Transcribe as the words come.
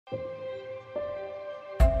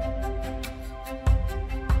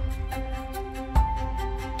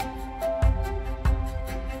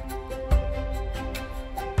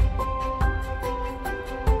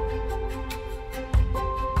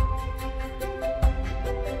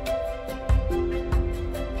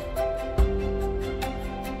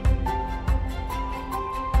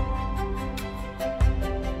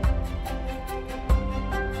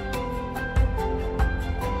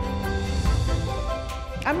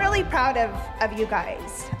really proud of you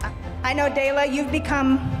guys. I know, Dayla, you've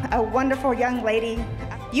become a wonderful young lady.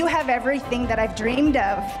 You have everything that I've dreamed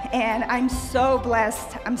of, and I'm so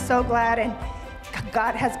blessed. I'm so glad, and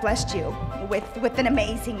God has blessed you with an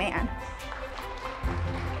amazing man.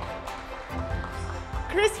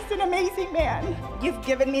 Chris is an amazing man. You've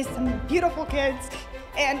given me some beautiful kids,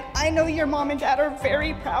 and I know your mom and dad are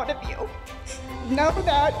very proud of you. Know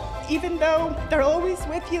that even though they're always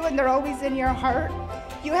with you and they're always in your heart,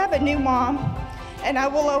 you have a new mom, and I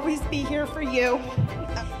will always be here for you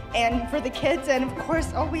and for the kids, and of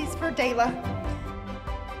course, always for Dayla.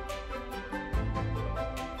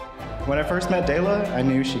 When I first met Dayla, I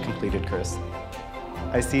knew she completed Chris.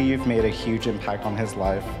 I see you've made a huge impact on his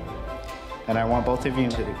life, and I want both of you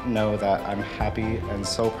to know that I'm happy and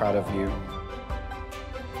so proud of you.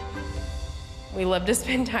 We love to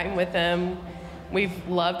spend time with them. We've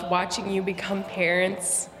loved watching you become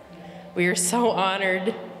parents. We are so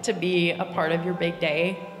honored to be a part of your big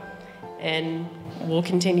day, and we'll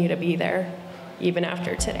continue to be there even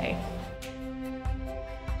after today.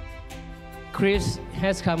 Chris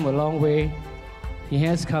has come a long way. He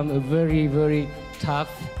has come a very, very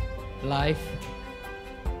tough life.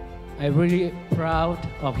 I'm really proud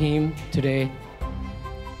of him today.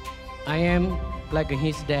 I am like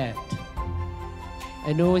his dad.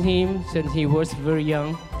 I know him since he was very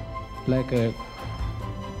young, like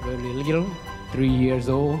very little, 3 years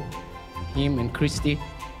old. Him and Christy,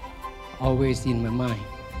 always in my mind.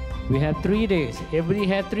 We had 3 days. Everybody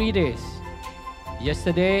had 3 days.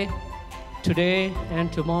 Yesterday, today,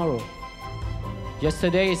 and tomorrow.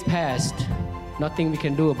 Yesterday is past. Nothing we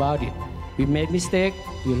can do about it. We made mistake,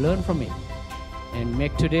 we learn from it. And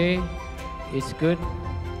make today is good,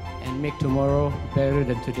 and make tomorrow better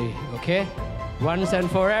than today, okay? Once and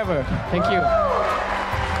forever. Thank you.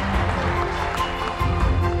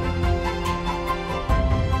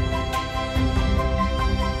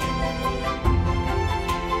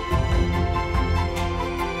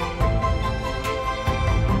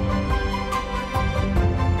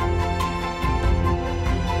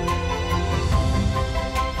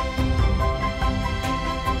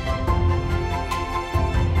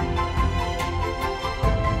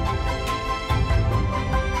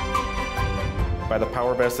 By the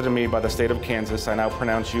power vested in me by the state of Kansas, I now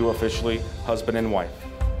pronounce you officially husband and wife.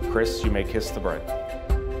 Chris, you may kiss the bride.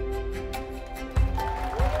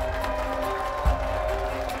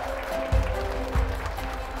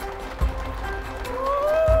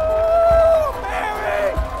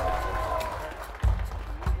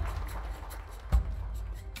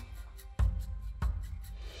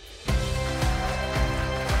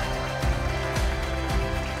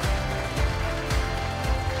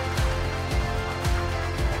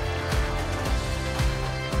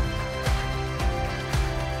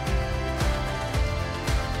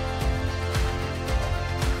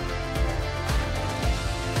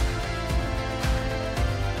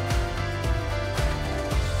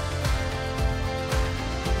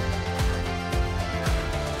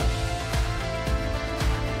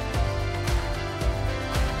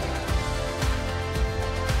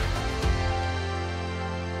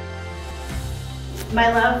 My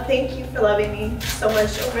love, thank you for loving me so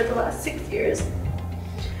much over the last 6 years.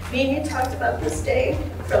 Me and you talked about this day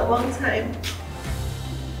for a long time.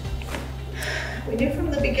 We knew from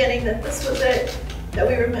the beginning that this was it, that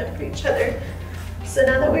we were meant for each other. So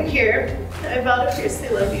now that we're here, I vow to fiercely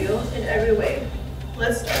love you in every way.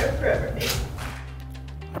 Let's start a forever mate.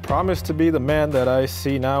 I promise to be the man that I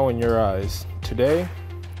see now in your eyes, today,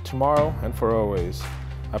 tomorrow, and for always.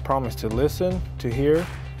 I promise to listen, to hear,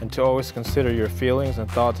 and to always consider your feelings and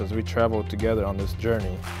thoughts as we travel together on this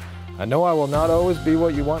journey. I know I will not always be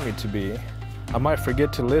what you want me to be. I might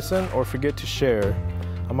forget to listen or forget to share.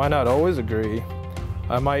 I might not always agree.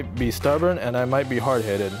 I might be stubborn and I might be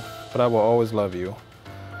hard-headed, but I will always love you.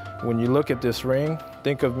 When you look at this ring,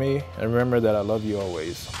 think of me and remember that I love you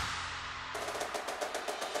always.